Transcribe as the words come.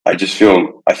I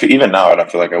feel even now, I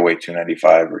don't feel like I weigh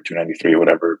 295 or 293,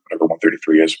 whatever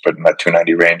 133 is, but in that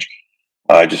 290 range.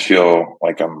 I just feel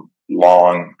like I'm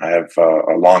long. I have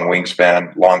a long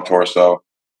wingspan, long torso.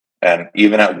 And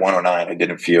even at 109, I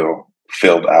didn't feel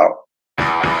filled out.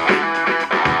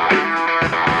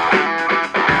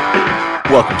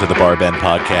 Welcome to the Barbend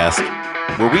Podcast,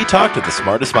 where we talk to the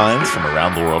smartest minds from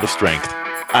around the world of strength.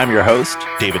 I'm your host,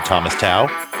 David Thomas Tao,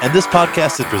 and this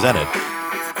podcast is presented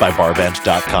by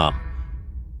Barbend.com.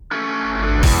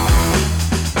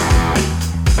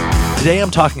 Today I'm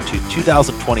talking to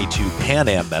 2022 Pan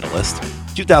Am medalist,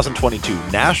 2022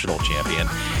 national champion,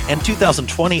 and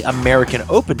 2020 American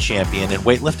Open champion in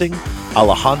weightlifting,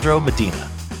 Alejandro Medina.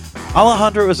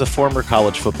 Alejandro is a former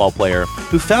college football player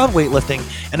who found weightlifting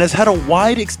and has had a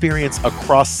wide experience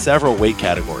across several weight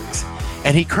categories,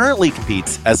 and he currently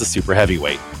competes as a super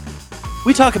heavyweight.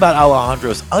 We talk about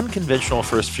Alejandro's unconventional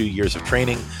first few years of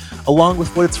training, along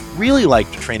with what it's really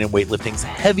like to train in weightlifting's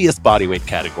heaviest bodyweight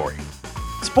category.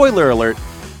 Spoiler alert,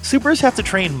 supers have to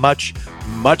train much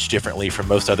differently from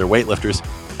most other weightlifters,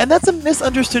 and that's a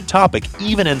misunderstood topic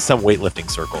even in some weightlifting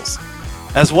circles.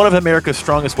 As one of America's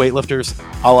strongest weightlifters,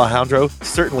 Alejandro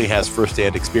certainly has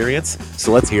first-hand experience,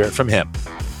 so let's hear it from him.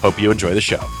 Hope you enjoy the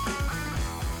show.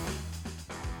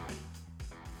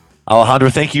 Alejandro,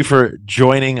 thank you for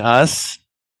joining us.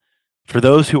 For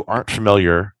those who aren't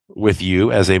familiar with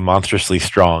you as a monstrously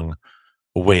strong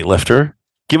weightlifter,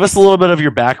 give us a little bit of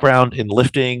your background in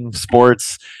lifting,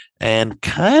 sports, and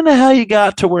kind of how you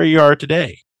got to where you are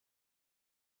today.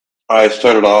 I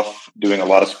started off doing a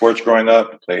lot of sports growing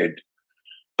up. Played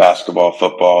basketball,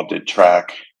 football, did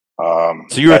track.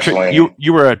 So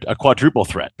you were a quadruple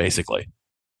threat, basically.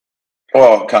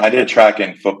 Well, I did track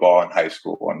and football in high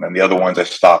school, and then the other ones I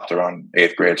stopped around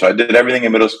 8th grade. So I did everything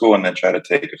in middle school, and then tried to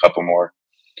take a couple more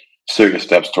serious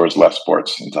steps towards less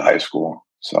sports into high school.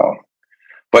 So,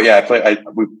 but yeah,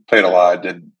 we played a lot. I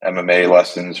did MMA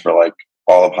lessons for like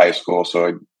all of high school, so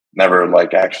I never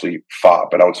like actually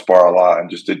fought, but I would spar a lot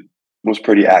and was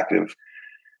pretty active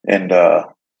and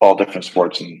all different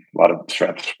sports and a lot of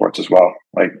strength sports as well,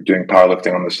 like doing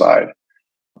powerlifting on the side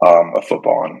of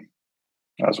football and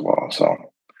as well. So,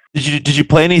 did you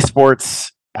play any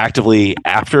sports actively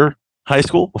after high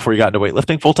school before you got into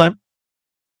weightlifting full time?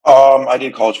 I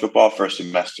did college football first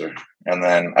semester, and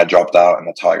then I dropped out, and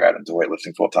that's how I got into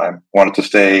weightlifting full time. Wanted to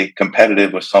stay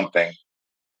competitive with something,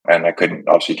 and I couldn't.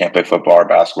 Obviously, you can't play football or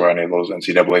basketball or any of those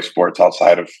NCAA sports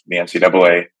outside of the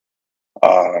NCAA.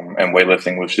 And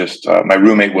weightlifting was just my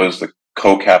roommate was the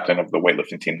co-captain of the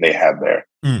weightlifting team they had there.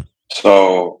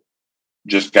 So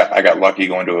I got lucky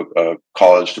going to a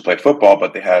college to play football,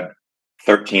 but they had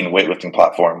 13 weightlifting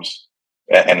platforms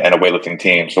and a weightlifting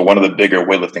team. So one of the bigger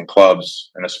weightlifting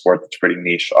clubs in a sport that's pretty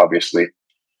niche, obviously.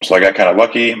 So I got kind of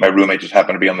lucky. My roommate just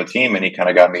happened to be on the team, and he kind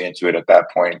of got me into it at that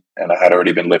point. And I had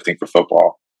already been lifting for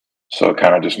football, so it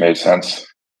kind of just made sense.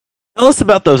 Tell us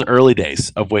about those early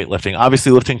days of weightlifting.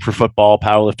 Obviously, lifting for football,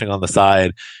 powerlifting on the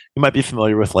side. You might be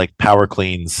familiar with like power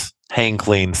cleans, hang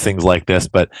cleans, things like this,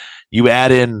 but you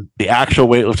add in the actual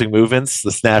weightlifting movements,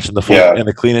 the snatch and the full and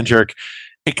the clean and jerk.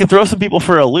 It can throw some people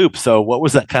for a loop. So what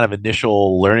was that kind of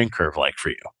initial learning curve like for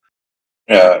you?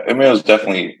 Yeah, I mean, it was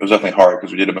definitely hard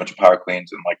because we did a bunch of power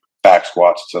cleans and like back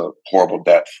squats to horrible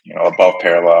depth, above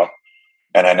parallel.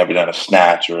 And I never done a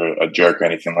snatch or a jerk or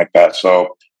anything like that.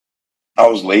 So I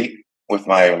was late with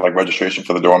my like registration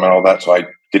for the dorm and all that, so I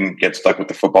didn't get stuck with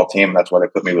the football team. That's why they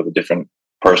put me with a different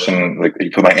person. Like, you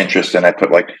put my interest in. I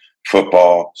put like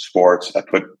football, sports. I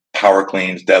put power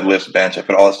cleans, deadlifts, bench. I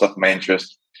put all that stuff in my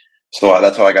interest. So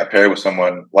that's how I got paired with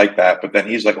someone like that. But then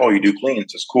he's like, "Oh, you do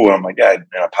cleans? It's cool." And I'm like, "Yeah,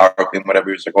 power clean,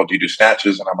 whatever." He's like, "Oh, do you do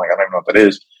snatches?" And I'm like, "I don't even know what that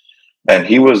is." And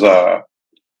he was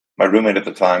my roommate at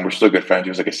the time. We're still good friends. He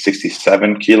was like a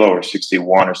 67 kilo or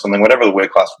 61 or something, whatever the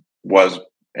weight class was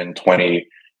in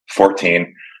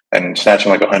 2014, and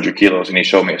snatching like 100 kilos. And he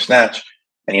showed me a snatch,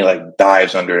 and he like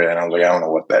dives under it. And I was like, "I don't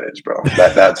know what that is, bro." I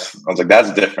was like,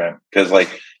 "That's different." Because like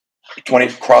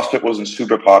CrossFit wasn't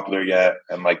super popular yet.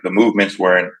 And like the movements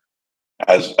weren't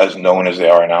as known as they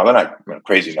are now. They're not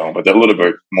crazy known, but they're a little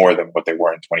bit more than what they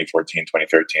were in 2014,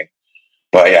 2013.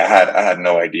 But yeah, I had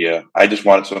no idea. I just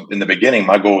wanted to, in the beginning,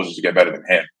 my goal was just to get better than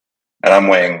him. And I'm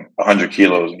weighing 100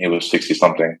 kilos and he was 60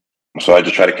 something. So I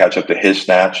just try to catch up to his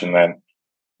snatch and then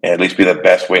at least be the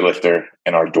best weightlifter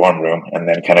in our dorm room, and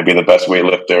then kind of be the best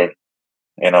weightlifter,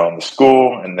 in the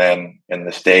school and then in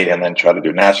the state, and then try to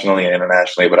do nationally and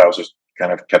internationally. But I was just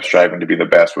kind of kept striving to be the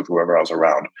best with whoever I was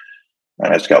around.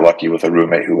 And I just got lucky with a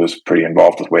roommate who was pretty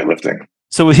involved with weightlifting.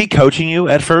 So was he coaching you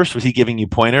at first? Was he giving you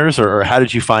pointers, or how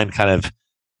did you find kind of,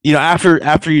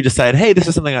 after you decide, hey, this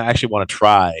is something I actually want to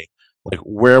try? Like,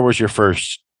 where was your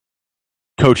first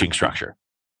coaching structure?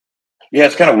 Yeah,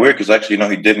 it's kind of weird because actually,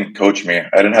 he didn't coach me.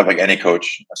 I didn't have like any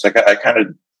coach. It's like I kind of,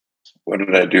 what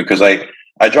did I do? Because I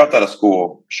dropped out of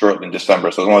school shortly in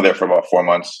December, so I was only there for about 4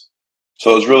 months.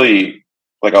 So it was really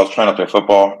like I was trying to play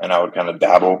football, and I would kind of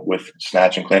dabble with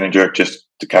snatch and clean and jerk just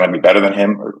to kind of be better than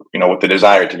him, or with the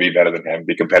desire to be better than him,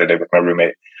 be competitive with my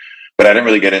roommate. But I didn't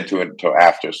really get into it until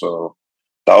after. So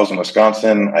that was in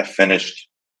Wisconsin. I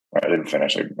didn't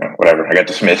finish, whatever. I got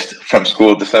dismissed from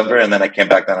school in December, and then I came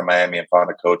back down to Miami and found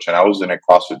a coach, and I was in a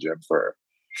CrossFit gym for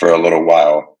a little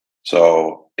while.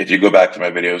 So if you go back to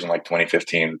my videos in like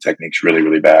 2015, the technique's really,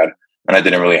 really bad, and I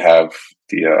didn't really have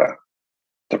the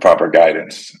proper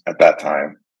guidance at that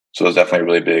time. So it was definitely a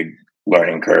really big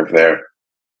learning curve there.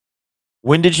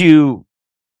 When did you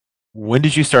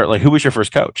start? Like, who was your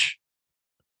first coach?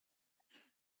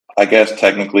 I guess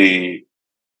technically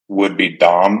would be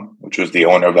Dom, which was the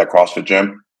owner of that CrossFit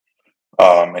gym.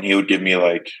 And he would give me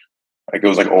like it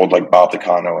was like old like Bob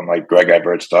Takano and like Greg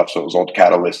Everett stuff. So it was old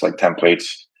Catalyst like templates.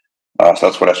 So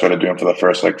that's what I started doing for the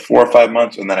first like 4 or 5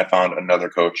 months. And then I found another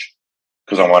coach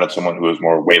because I wanted someone who was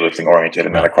more weightlifting oriented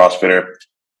and then a CrossFitter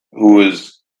who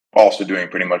was also doing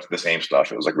pretty much the same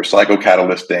stuff. It was like recycle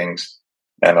Catalyst things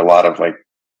and a lot of like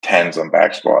 10s on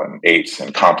back squat and 8s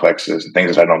and complexes and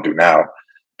things that I don't do now.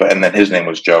 And then his name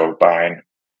was Joe Bine.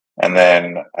 And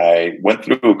then I went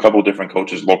through a couple of different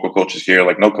coaches, local coaches here,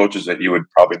 like no coaches that you would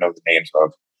probably know the names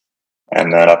of.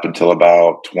 And then up until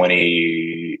about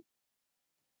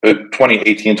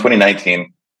 2018,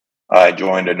 2019, I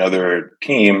joined another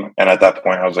team. And at that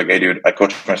point, I was like, hey, dude, I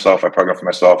coach for myself. I program for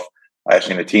myself. I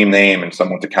actually need a team name and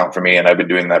someone to count for me. And I've been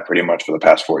doing that pretty much for the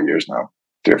past 4 years now,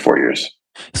 3 or 4 years.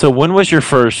 So when was your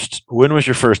first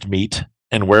meet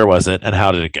and where was it and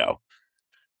how did it go?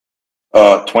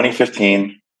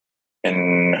 2015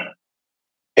 in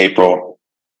April,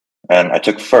 and I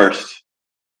took first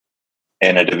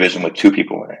in a division with 2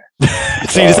 people in it.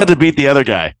 So you just had to beat the other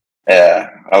guy. Yeah,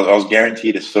 I was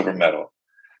guaranteed a silver medal.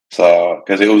 So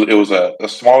because it was a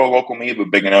smaller local meet, but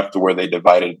big enough to where they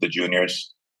divided the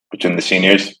juniors between the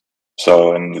seniors.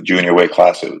 So in the junior weight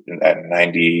class at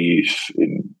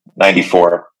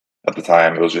 94 at the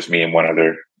time, it was just me and one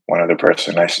other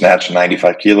person. I snatched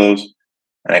 95 kilos.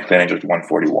 And I clean and jerked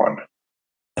 141.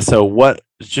 So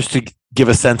just to give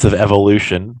a sense of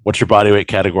evolution, what's your body weight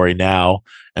category now?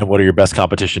 And what are your best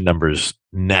competition numbers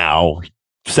now,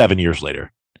 7 years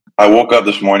later? I woke up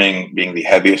this morning being the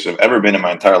heaviest I've ever been in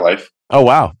my entire life. Oh,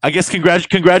 wow. I guess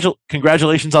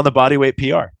congratulations on the body weight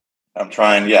PR. I'm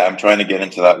trying to get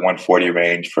into that 140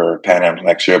 range for Pan Am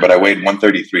next year, but I weighed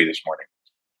 133 this morning,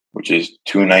 which is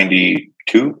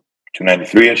 292,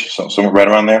 293-ish, somewhere right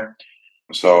around there.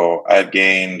 So I've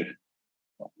gained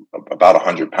about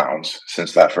 100 pounds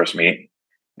since that first meet.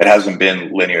 It hasn't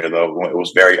been linear though. It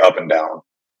was very up and down.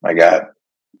 I got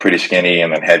pretty skinny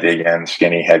and then heavy again,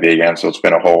 skinny, heavy again. So it's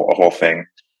been a whole thing.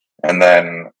 And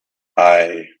then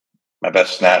my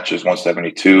best snatch is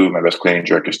 172. My best clean and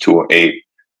jerk is 208.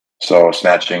 So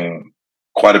snatching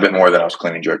quite a bit more than I was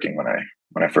clean and jerking when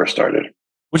I first started.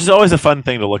 Which is always a fun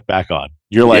thing to look back on.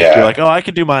 You're like, oh, I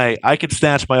could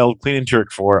snatch my old clean and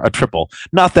jerk for a triple.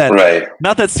 Not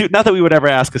that we would ever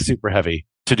ask a super heavy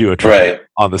to do a triple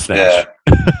on the snatch.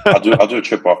 Yeah. I'll do a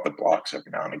trip off the blocks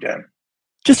every now and again.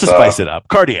 Just to spice it up.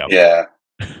 Cardio. Yeah.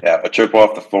 Yeah. A trip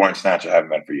off the floor and snatch I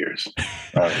haven't been for years.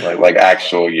 like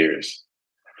actual years.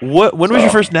 When was your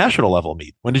first national level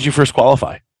meet? When did you first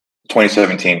qualify?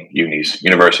 2017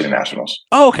 University Nationals.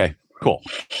 Oh, okay. Cool.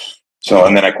 So,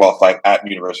 and then I qualified at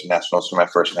University Nationals for my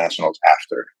first Nationals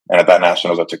after. And at that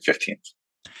Nationals, I took 15th.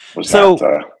 Was not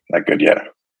good yet.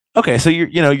 Okay, so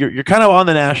you're kind of on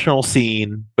the national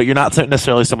scene, but you're not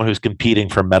necessarily someone who's competing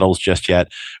for medals just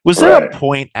yet. Was there a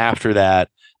point after that?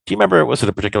 Do you remember, was it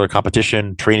a particular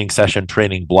competition, training session,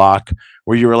 training block,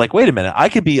 where you were like, wait a minute, I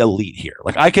could be elite here.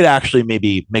 Like I could actually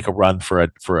maybe make a run for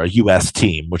a U.S.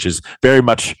 team, which is very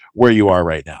much where you are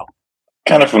right now.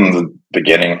 Kind of from the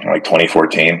beginning, like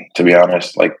 2014, to be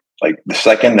honest. Like the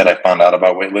second that I found out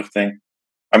about weightlifting,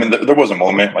 I mean, there was a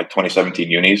moment like 2017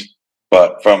 unis,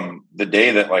 but from the day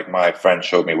that like my friend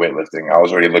showed me weightlifting, I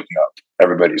was already looking up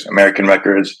everybody's American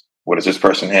records. What does this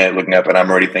person hit? Looking up, and I'm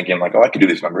already thinking like, oh, I could do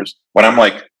these numbers. When I'm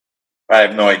like, I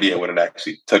have no idea what it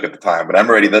actually took at the time, but I'm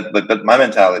already my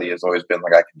mentality has always been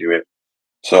like, I can do it.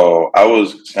 So I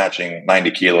was snatching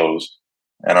 90 kilos,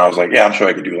 and I was like, yeah, I'm sure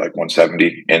I could do like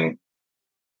 170 in.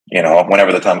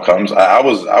 Whenever the time comes, I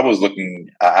was looking.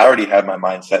 I already had my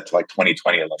mind set to like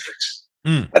 2020 Olympics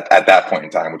at that point in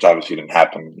time, which obviously didn't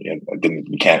happen.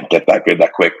 You can't get that good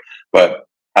that quick. But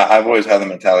I've always had the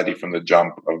mentality from the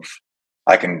jump of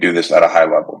I can do this at a high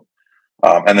level.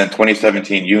 And then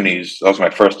 2017 unis, that was my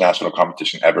first national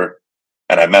competition ever,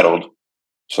 and I medaled.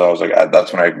 So I was like,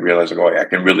 that's when I realized, like, oh, I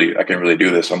can really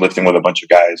do this. I'm lifting with a bunch of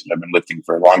guys that have been lifting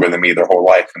for longer than me their whole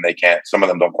life, and they can't. Some of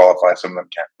them don't qualify. Some of them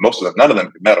can't. Most of them, none of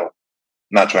them can medal. I'm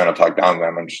not trying to talk down to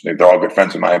them. They're all good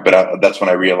friends of mine. But that's when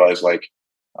I realized, like,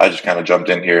 I just kind of jumped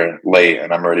in here late,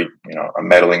 and I'm already, I'm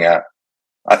medaling at.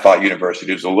 I thought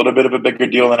university was a little bit of a bigger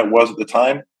deal than it was at the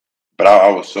time, but I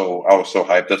was so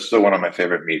hyped. That's still one of my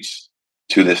favorite meets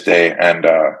to this day. And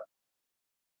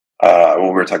what we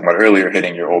were talking about earlier,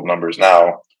 hitting your old numbers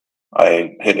now,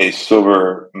 I hit a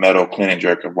silver medal clean and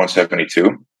jerk of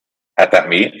 172 at that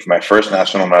meet for my first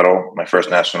national medal, my first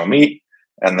national meet.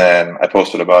 And then I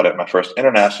posted about it. My first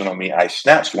international meet, I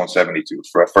snatched 172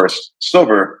 for a first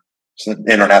silver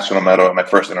international medal at my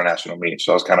first international meet.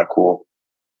 So it was kind of cool.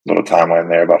 Little timeline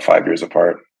there, about 5 years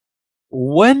apart.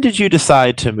 When did you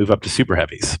decide to move up to super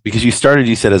heavies? Because you started,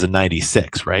 you said, as a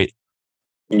 96, right?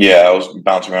 Yeah, I was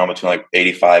bouncing around between like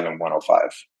 85 and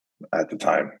 105 at the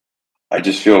time. I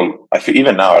feel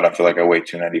even now, I don't feel like I weigh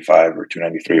 295 or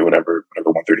 293, whatever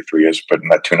 133 is, but in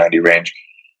that 290 range.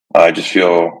 I just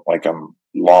feel like I'm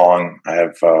long. I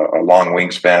have a long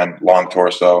wingspan, long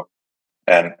torso.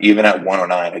 And even at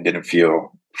 109, I didn't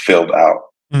feel filled out.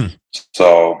 Mm.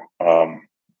 So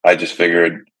I just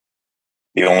figured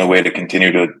the only way to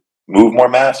continue to move more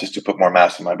mass is to put more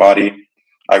mass in my body.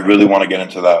 I really want to get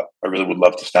into that. I really would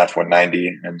love to snatch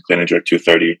 190 and clean and jerk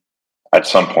 230 at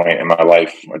some point in my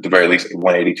life, at the very least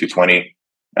 180, 220.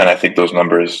 And I think those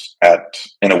numbers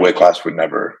in a weight class would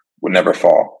never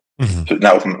fall. Mm-hmm. So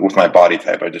now with my body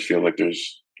type, I just feel like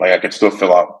I could still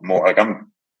fill out more. Like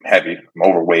I'm heavy, I'm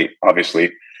overweight,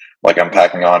 obviously. Like I'm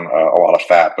packing on a lot of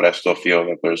fat, but I still feel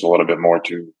that there's a little bit more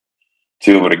to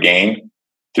be able to gain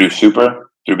through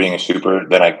being a super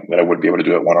than I would be able to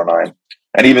do at 109.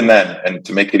 And even then, and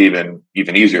to make it even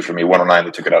easier for me, 109,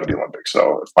 they took it out of the Olympics.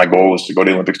 So if my goal is to go to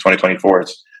the Olympics 2024,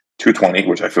 it's 220,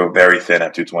 which I feel very thin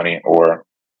at 220, or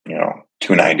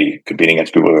 290, competing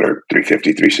against people that are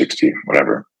 350, 360,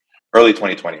 whatever. Early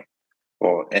 2020.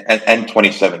 Well, and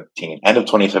 2017. End of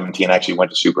 2017, I actually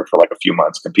went to super for like a few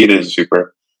months, competed as a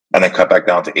super, and then cut back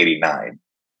down to 89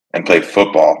 and played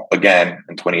football again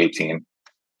in 2018.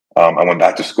 I went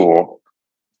back to school,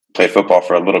 played football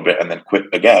for a little bit, and then quit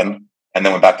again, and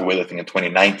then went back to weightlifting in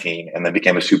 2019, and then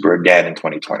became a super again in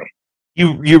 2020.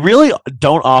 You really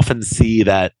don't often see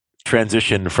that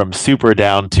transition from super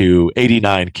down to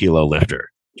 89 kilo lifter.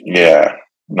 Yeah,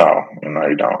 no,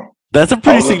 you don't. That's a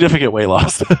pretty significant weight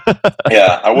loss.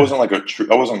 Yeah, I wasn't like a true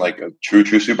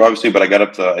super, obviously, but I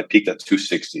peaked at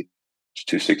 260.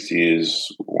 260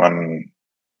 is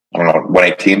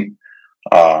 118.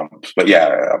 But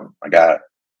yeah,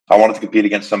 I wanted to compete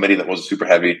against somebody that was super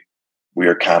heavy. We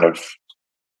were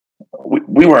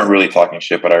we weren't really talking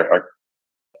shit, but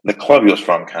the club he was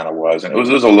from kind of was, and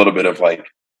there's a little bit of like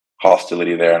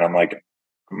hostility there. And I'm like,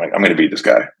 I'm going to beat this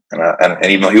guy. And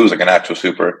even though he was like an actual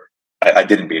super, I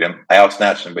didn't beat him. I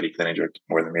outsnatched him, but he clean and jerked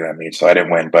more than me that meet, so I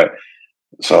didn't win. But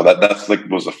so that's like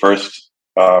was the first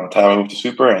time I moved to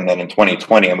super, and then in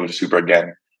 2020 I moved to super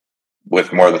again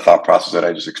with more of the thought process that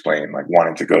I just explained, like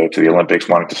wanting to go to the Olympics,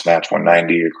 wanting to snatch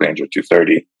 190 or clean and jerk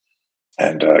 230,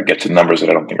 and get to numbers that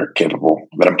I'm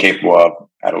capable of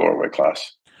at a lower weight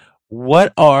class.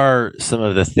 What are some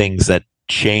of the things that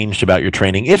changed about your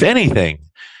training, if anything,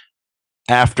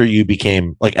 after you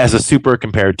became like as a super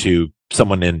compared to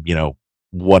someone in,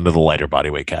 one of the lighter body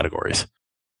weight categories?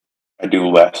 I do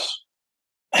less.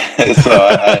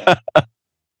 So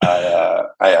I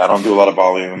don't do a lot of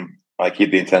volume. I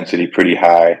keep the intensity pretty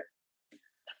high.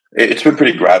 It's been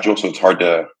pretty gradual, so it's hard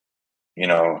to,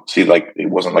 see like it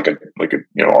wasn't like a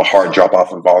hard drop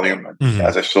off of volume. Mm-hmm.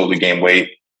 As I slowly gain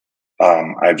weight,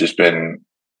 I've just been,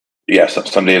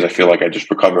 some days I feel like I just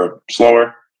recover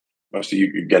slower. Most of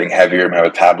you're getting heavier. My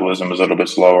metabolism is a little bit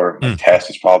slower. My test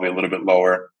is probably a little bit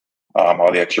lower.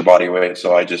 All the extra body weight.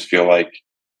 So I just feel like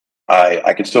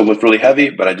I can still lift really heavy,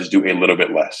 but I just do a little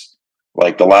bit less.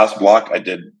 Like the last block I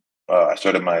did, I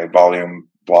started my volume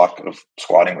block of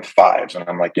squatting with fives. And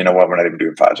I'm like, you know what? We're not even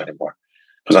doing fives anymore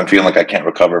because I'm feeling like I can't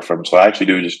recover from. So I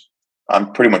actually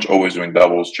I'm pretty much always doing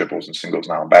doubles, triples, and singles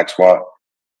now in back squat.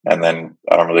 And then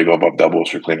I don't really go above doubles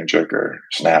for clean and jerk or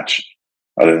snatch,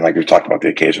 other than like we talked about the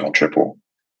occasional triple,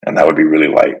 and that would be really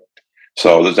light.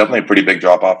 So there's definitely a pretty big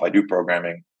drop off. I do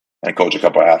programming and coach a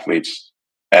couple of athletes,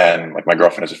 and like my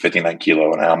girlfriend is a 59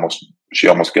 kilo, and she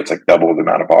almost gets like double the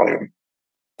amount of volume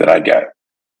that I get.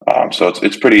 So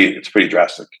it's pretty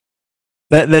drastic.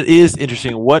 That is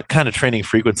interesting. What kind of training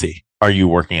frequency are you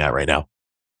working at right now?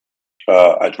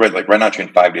 Right now I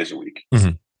train 5 days a week.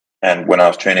 Mm-hmm. And when I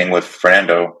was training with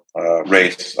Fernando,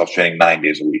 race, I was training 9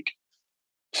 days a week.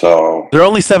 So there are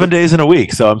only 7 days in a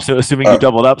week. So I'm assuming you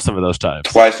doubled up some of those times.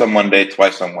 Twice on Monday,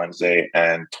 twice on Wednesday,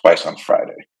 and twice on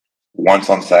Friday. Once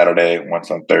on Saturday,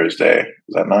 once on Thursday.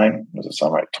 Is that 9? Does it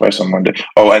sound right? Twice on Monday.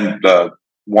 Oh, and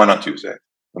one on Tuesday,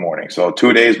 the morning. So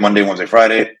 2 days, Monday, Wednesday,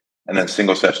 Friday, and then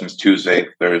single sessions Tuesday,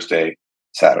 Thursday,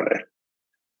 Saturday.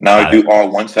 Now I do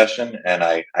all one session, and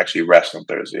I actually rest on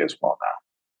Thursday as well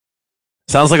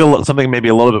now. Sounds like something maybe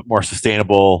a little bit more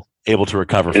sustainable, able to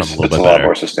recover from a little bit better. It's a lot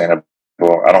more sustainable.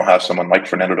 I don't have someone like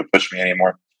Fernando to push me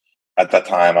anymore. At that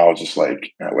time, I was just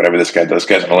like, whatever this guy does. This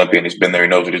guy's an Olympian. He's been there. He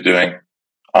knows what he's doing.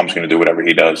 I'm just going to do whatever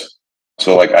he does.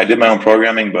 So, like, I did my own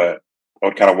programming, but I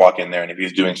would kind of walk in there, and if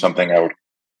he's doing something, I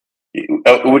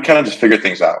would kind of just figure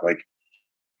things out. Like,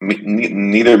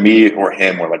 neither me or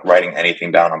him were like writing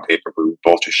anything down on paper, but we would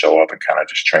both just show up and kind of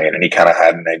just train. And he kind of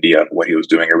had an idea of what he was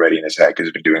doing already in his head because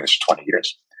he's been doing this for 20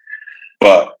 years.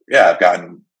 But yeah, I've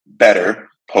gotten better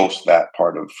post that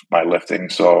part of my lifting.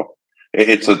 So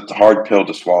it's a hard pill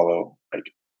to swallow. Like,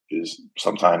 is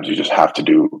sometimes you just have to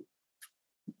do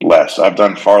less. I've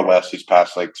done far less these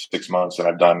past like 6 months than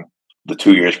I've done the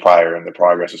 2 years prior, and the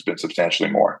progress has been substantially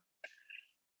more.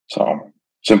 So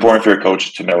it's important for your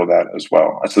coach to know that as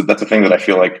well. That's the thing that I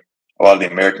feel like a lot of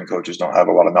the American coaches don't have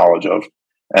a lot of knowledge of.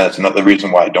 And it's another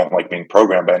reason why I don't like being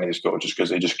programmed by any of these coaches, because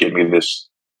they just give me this,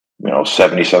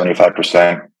 70,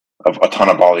 75% of a ton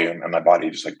of volume, and my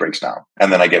body just like breaks down.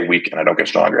 And then I get weak and I don't get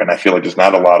stronger. And I feel like there's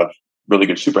not a lot of really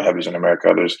good super heavies in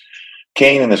America. There's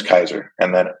Kane and there's Kaiser.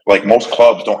 And then like most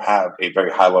clubs don't have a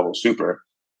very high level super.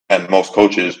 And most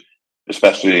coaches,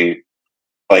 especially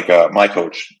like my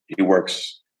coach, he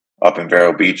works up in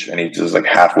Vero Beach, and he does like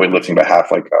half weightlifting, but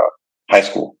half like high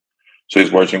school. So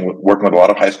he's working with a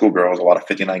lot of high school girls, a lot of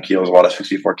 59 kilos, a lot of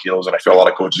 64 kilos. And I feel a lot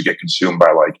of coaches get consumed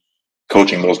by like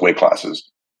coaching those weight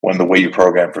classes, when the way you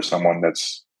program for someone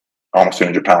that's almost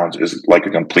 200 pounds is like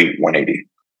a complete 180.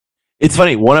 It's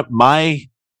funny. One of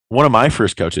my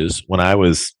first coaches when I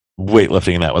was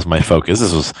weightlifting, and that was my focus.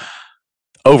 This was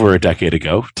over a decade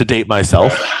ago, to date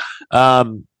myself.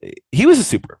 He was a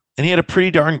super, and he had a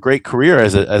pretty darn great career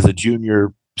as a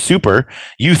junior super,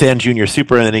 youth and junior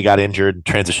super, and then he got injured and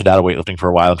transitioned out of weightlifting for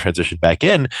a while and transitioned back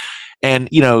in. And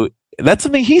that's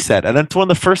something he said, and that's one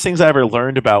of the first things I ever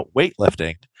learned about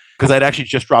weightlifting, because I'd actually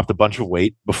just dropped a bunch of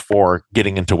weight before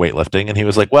getting into weightlifting, and he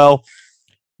was like, "Well,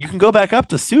 you can go back up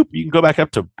to super. You can go back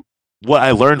up to what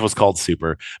I learned was called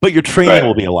super, but your training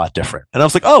will be a lot different." And I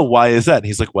was like, "Oh, why is that?" And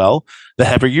he's like, "Well, the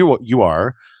heavier you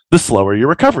are, the slower your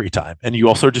recovery time. And you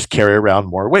also just carry around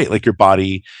more weight. Like your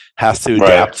body has to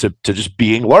adapt to just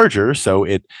being larger. So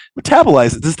it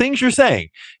metabolizes the things you're saying.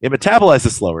 It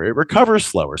metabolizes slower. It recovers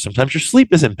slower. Sometimes your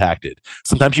sleep is impacted.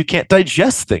 Sometimes you can't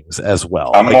digest things as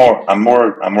well. I'm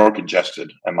more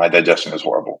congested, and my digestion is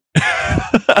horrible.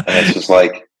 And it's just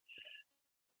like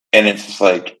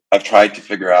I've tried to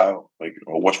figure out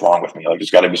what's wrong with me. Like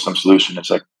there's got to be some solution. It's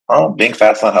like, oh, being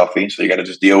fat's not healthy, so you got to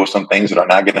just deal with some things that are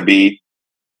not going to be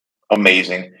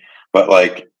amazing. But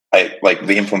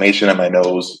the inflammation in my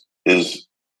nose is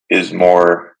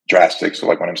more drastic. So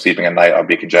like when I'm sleeping at night, I'll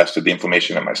be congested. The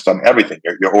inflammation in my stomach, everything.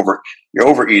 You're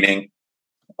overeating,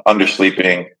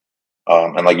 undersleeping,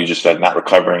 and like you just said, not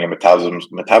recovering. And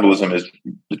metabolism is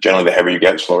generally the heavier you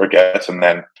get, the slower it gets. And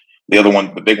then the other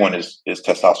one, the big one is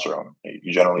testosterone.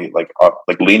 You generally like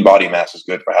lean body mass is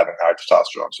good for having high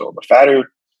testosterone. So the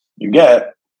fatter you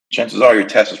get, chances are your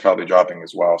test is probably dropping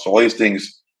as well. So all these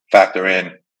things factor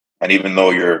in. And even though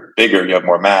you're bigger, you have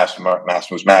more mass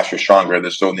moves mass, you're stronger.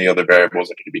 There's so many other variables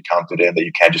that need to be counted in that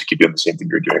you can't just keep doing the same thing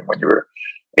you're doing when you were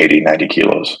 80, 90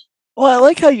 kilos. Well, I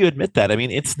like how you admit that. I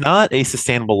mean, it's not a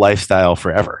sustainable lifestyle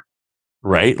forever,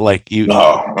 right? Like you.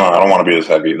 No, I don't want to be this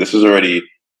heavy. This is already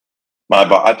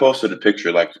I posted a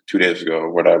picture like 2 days ago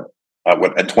where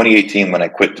in 2018, when I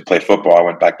quit to play football, I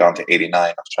went back down to 89. I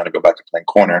was trying to go back to playing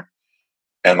corner.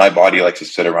 And my body likes to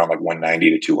sit around like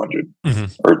 190 to 200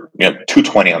 or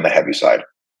 220 on the heavy side.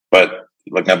 But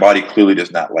like my body clearly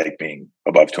does not like being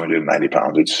above 290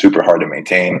 pounds. It's super hard to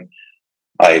maintain.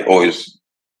 I always,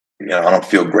 I don't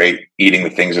feel great eating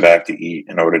the things that I have to eat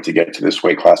in order to get to this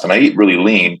weight class. And I eat really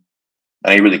lean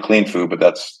and I eat really clean food, but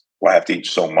that's why I have to eat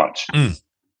so much.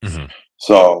 Mm-hmm.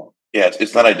 So yeah,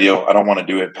 it's not ideal. I don't want to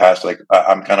do it past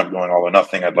I'm kind of going all or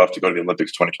nothing. I'd love to go to the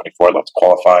Olympics 2024. I'd love to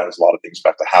qualify. There's a lot of things that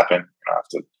have to happen.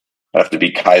 I have to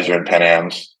beat Kaiser and Pan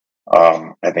Ams.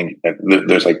 I think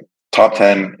there's like top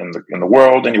 10 in the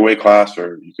world in your weight class,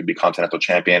 or you could be continental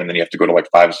champion, and then you have to go to like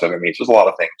 5 or 7 meets. There's a lot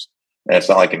of things, and it's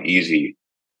not like an easy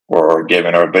or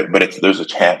given but there's a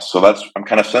chance. So I'm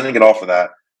kind of sending it off for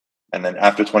that, and then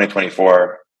after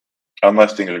 2024,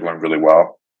 unless things are going really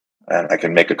well, and I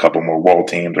can make a couple more world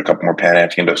teams, a couple more Pan Am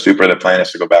teams. But super, the plan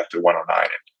is to go back to 109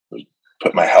 and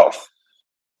put my health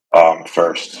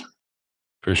first.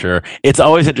 For sure. It's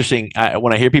always interesting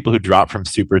when I hear people who drop from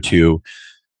super to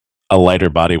a lighter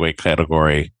body weight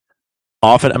category.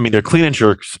 Often, I mean, their clean and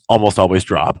jerks almost always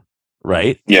drop,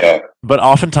 right? Yeah. But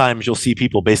oftentimes you'll see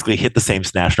people basically hit the same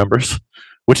snatch numbers,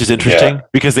 which is interesting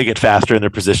because they get faster and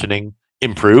their positioning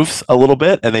improves a little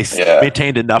bit and they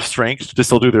maintained enough strength to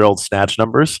still do their old snatch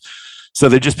numbers. So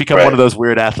they just become one of those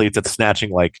weird athletes that's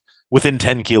snatching like within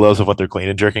 10 kilos of what they're clean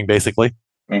and jerking, basically.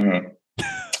 Mm-hmm.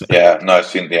 Yeah, no, I've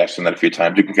seen that a few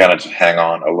times. You can kind of just hang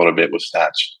on a little bit with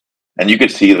snatch. And you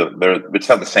could see it's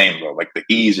not the same though. Like the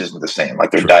ease isn't the same.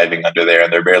 Like they're diving under there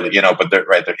and they're barely, but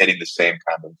they're hitting the same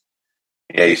kind of.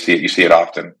 Yeah, you see it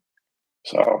often.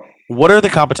 So, what are the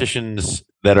competitions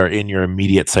that are in your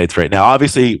immediate sights right now?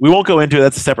 Obviously, we won't go into it.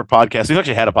 That's a separate podcast. We've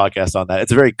actually had a podcast on that.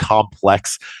 It's a very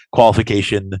complex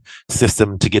qualification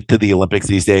system to get to the Olympics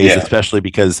these days, especially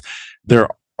because there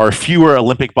are fewer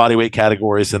Olympic bodyweight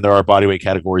categories than there are bodyweight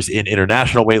categories in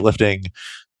international weightlifting.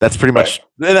 That's pretty much,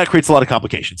 that creates a lot of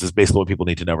complications is basically what people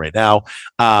need to know right now.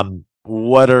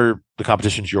 What are the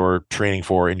competitions you're training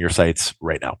for in your sights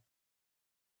right now?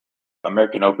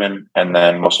 American Open, and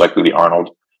then most likely the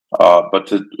Arnold.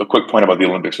 But a quick point about the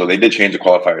Olympics. So they did change the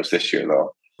qualifiers this year,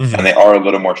 though, and they are a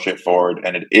little more straightforward.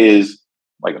 And it is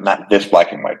like not this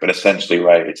black and white, but essentially,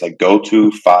 right? It's like go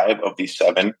to 5 of these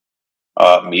 7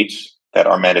 meets that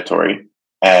are mandatory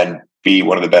and be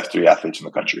one of the best 3 athletes in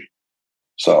the country.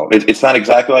 So it's not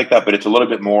exactly like that, but it's a little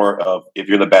bit more of if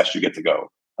you're the best, you get to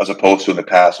go, as opposed to in the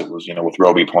past it was with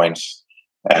Roby points,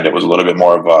 and it was a little bit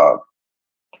more of a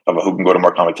who can go to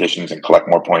more competitions and collect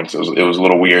more points. It was a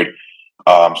little weird.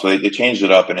 So they changed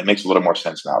it up, and it makes a little more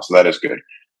sense now. So that is good.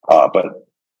 But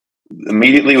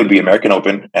immediately would be American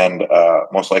Open, and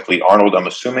most likely Arnold. I'm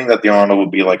assuming that the Arnold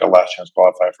will be like a last chance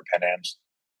qualifier for Pan Ams.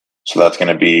 So that's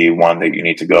going to be one that you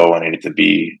need to go, and you need to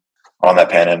be on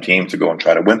that Pan Am team to go and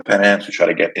try to win Pan Ams to try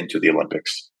to get into the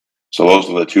Olympics. So those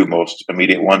are the 2 most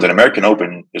immediate ones. And American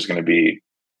Open is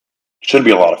should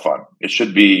be a lot of fun.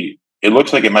 It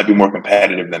looks like it might be more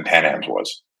competitive than Pan Am's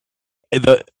was.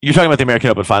 You're talking about the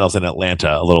American Open finals in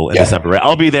Atlanta in December, right?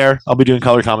 I'll be there. I'll be doing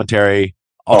color commentary.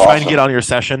 I'll try and get on your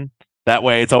session. That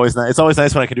way it's always nice. It's always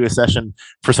nice when I can do a session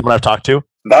for someone I've talked to.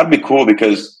 That'd be cool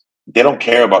because they don't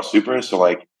care about supers. So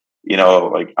like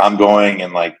I'm going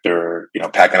and like they're,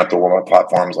 packing up the warm-up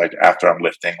platforms like after I'm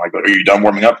lifting. Like, are you done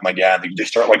warming up? I'm like, yeah. And they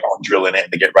start like all drilling it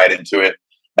and they get right into it.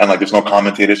 And like there's no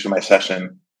commentators for my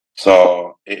session.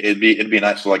 So it'd be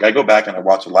nice. So like I go back and I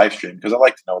watch a live stream because I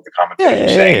like to know what the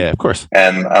commentators are saying. Yeah, of course.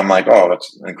 And I'm like, oh,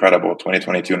 that's incredible.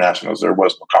 2022 Nationals. There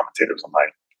was no commentators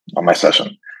on my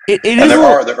session. There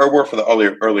were for the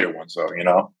earlier ones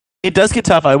though, It does get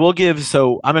tough. I will give.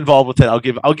 So I'm involved with it. I'll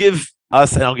give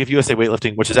us and I'll give USA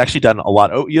Weightlifting, which has actually done a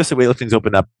lot. USA Weightlifting's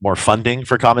opened up more funding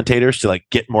for commentators to like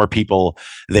get more people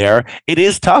there. It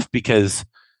is tough because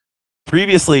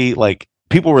previously, like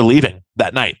people were leaving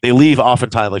that night. They leave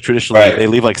oftentimes, like traditionally, they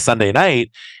leave like Sunday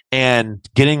night, and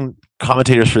getting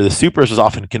commentators for the supers was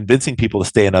often convincing people to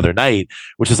stay another night,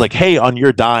 which is like, hey, on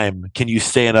your dime, can you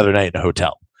stay another night in a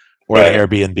hotel or an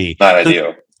Airbnb? Not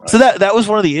ideal. So that's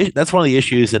one of the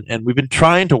issues, and we've been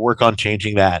trying to work on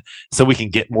changing that so we can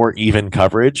get more even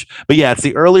coverage. But yeah, it's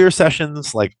the earlier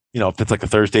sessions, like if it's like a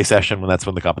Thursday session when that's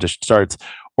when the competition starts,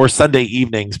 or Sunday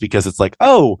evenings because it's like,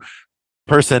 oh,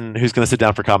 person who's going to sit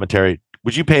down for commentary,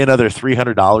 would you pay another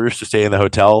 $300 to stay in the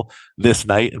hotel this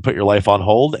night and put your life on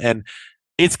hold? And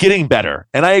it's getting better,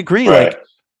 and I agree. Like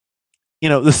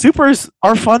the supers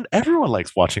are fun. Everyone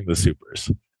likes watching the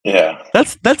supers. Yeah,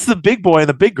 that's the big boy and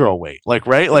the big girl weight, like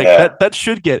that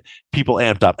should get people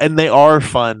amped up, and they are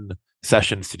fun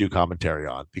sessions to do commentary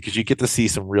on because you get to see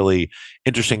some really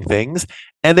interesting things,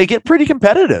 and they get pretty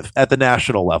competitive at the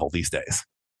national level these days.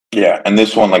 Yeah, and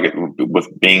this one, like with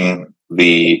being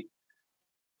the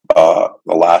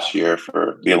last year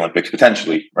for the Olympics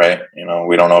potentially, right?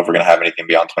 We don't know if we're going to have anything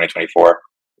beyond 2024.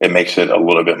 It makes it a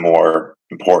little bit more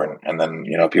important. And then,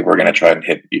 people are going to try and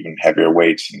hit even heavier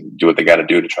weights and do what they got to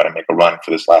do to try to make a run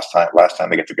for this last time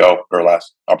they get to go, or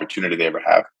last opportunity they ever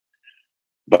have.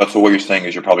 But so what you're saying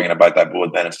is you're probably going to bite that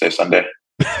bullet then and stay Sunday.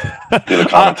 Do the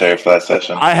commentary for that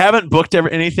session. I haven't booked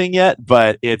anything yet,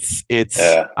 but it's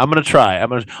I'm going to try.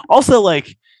 Also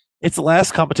like it's the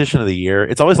last competition of the year.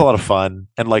 It's always a lot of fun.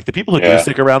 And like the people who do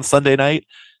stick around Sunday night,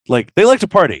 like they like to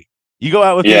party. You go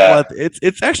out with people.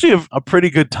 It's actually a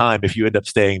pretty good time if you end up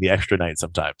staying the extra night.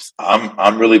 Sometimes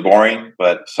I'm really boring,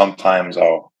 but sometimes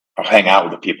I'll hang out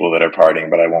with the people that are partying,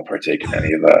 but I won't partake in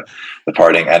any of the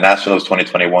partying. At Nationals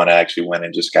 2021, I actually went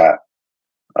and just got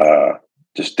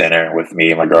just dinner with me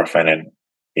and my girlfriend and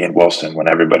Ian Wilson when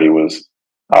everybody was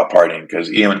out partying.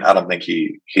 Because Ian, I don't think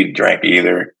he drank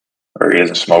either, or he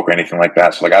doesn't smoke or anything like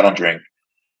that. So like I don't drink.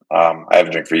 I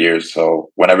haven't drank for years.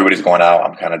 So when everybody's going out,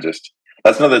 I'm kind of just.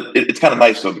 That's another. It's kind of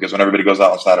nice though, because when everybody goes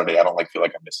out on Saturday, I don't like feel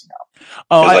like I'm missing out.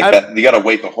 Oh, that, you got to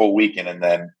wait the whole weekend, and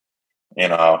then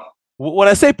When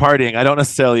I say partying, I don't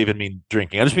necessarily even mean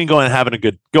drinking. I just mean going and having a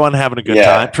good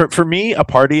time. For me, a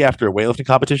party after a weightlifting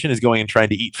competition is going and trying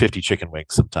to eat 50 chicken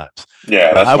wings sometimes.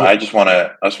 Yeah, I just want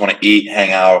to eat,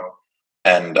 hang out,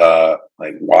 and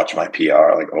like watch my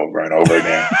PR like over and over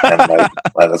again. And like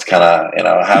that's kind of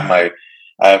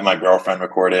I have my girlfriend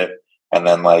record it. And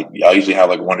then, like, I usually have,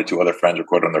 like, 1 or 2 other friends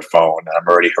record on their phone. And I'm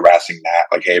already harassing that.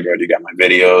 Like, hey, bro, do you got my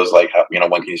videos? Like,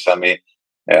 when can you send me?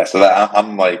 Yeah, so that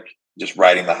I'm, like, just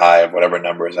riding the high of whatever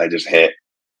numbers I just hit.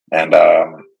 And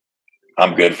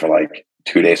I'm good for, like,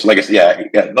 2 days. So, like I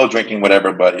said, yeah, no drinking,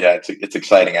 whatever. But, yeah, it's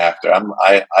exciting after. I'm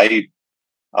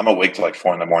awake till, like,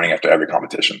 4 a.m. after every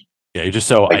competition. Yeah, you're just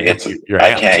so... Like,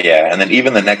 I can't, yeah. And then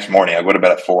even the next morning, I go to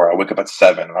bed at 4. I wake up at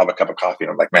 7. And I'll have a cup of coffee.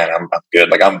 And I'm like, man, I'm good.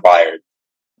 Like, I'm wired.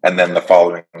 And then the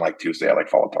following, like Tuesday, I like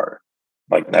fall apart.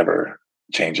 Like never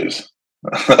changes.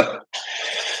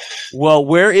 Well,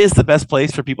 where is the best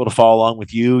place for people to follow along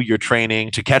with you, your training,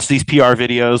 to catch these PR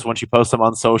videos once you post them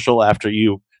on social after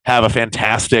you have a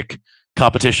fantastic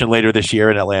competition later this year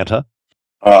in Atlanta?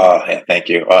 Yeah, thank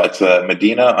you. It's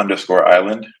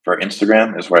Medina_Island for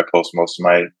Instagram is where I post most of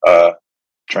my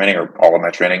training or all of my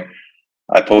training.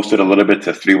 I posted a little bit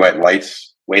to 3 White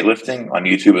Lights weightlifting on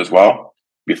YouTube as well.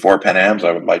 Before Pan Ams, I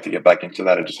would like to get back into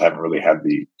that. I just haven't really had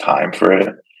the time for it.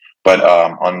 But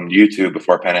on YouTube,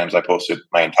 before Pan Ams, I posted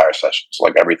my entire session. So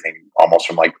like everything, almost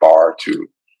from like bar to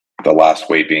the last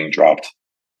weight being dropped.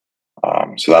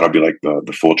 So that'll be like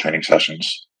the full training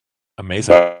sessions.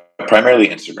 Amazing. Primarily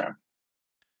Instagram.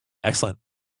 Excellent.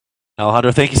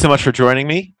 Alejandro, thank you so much for joining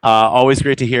me. Always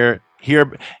great to hear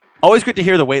the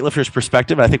weightlifter's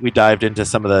perspective. I think we dived into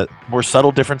some of the more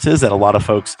subtle differences that a lot of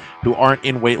folks who aren't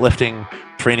in weightlifting,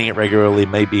 training it regularly,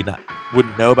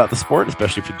 wouldn't know about the sport,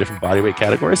 especially for different bodyweight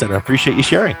categories. And I appreciate you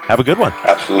sharing. Have a good one.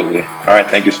 Absolutely. All right.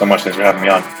 Thank you so much. Thanks for having me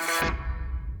on.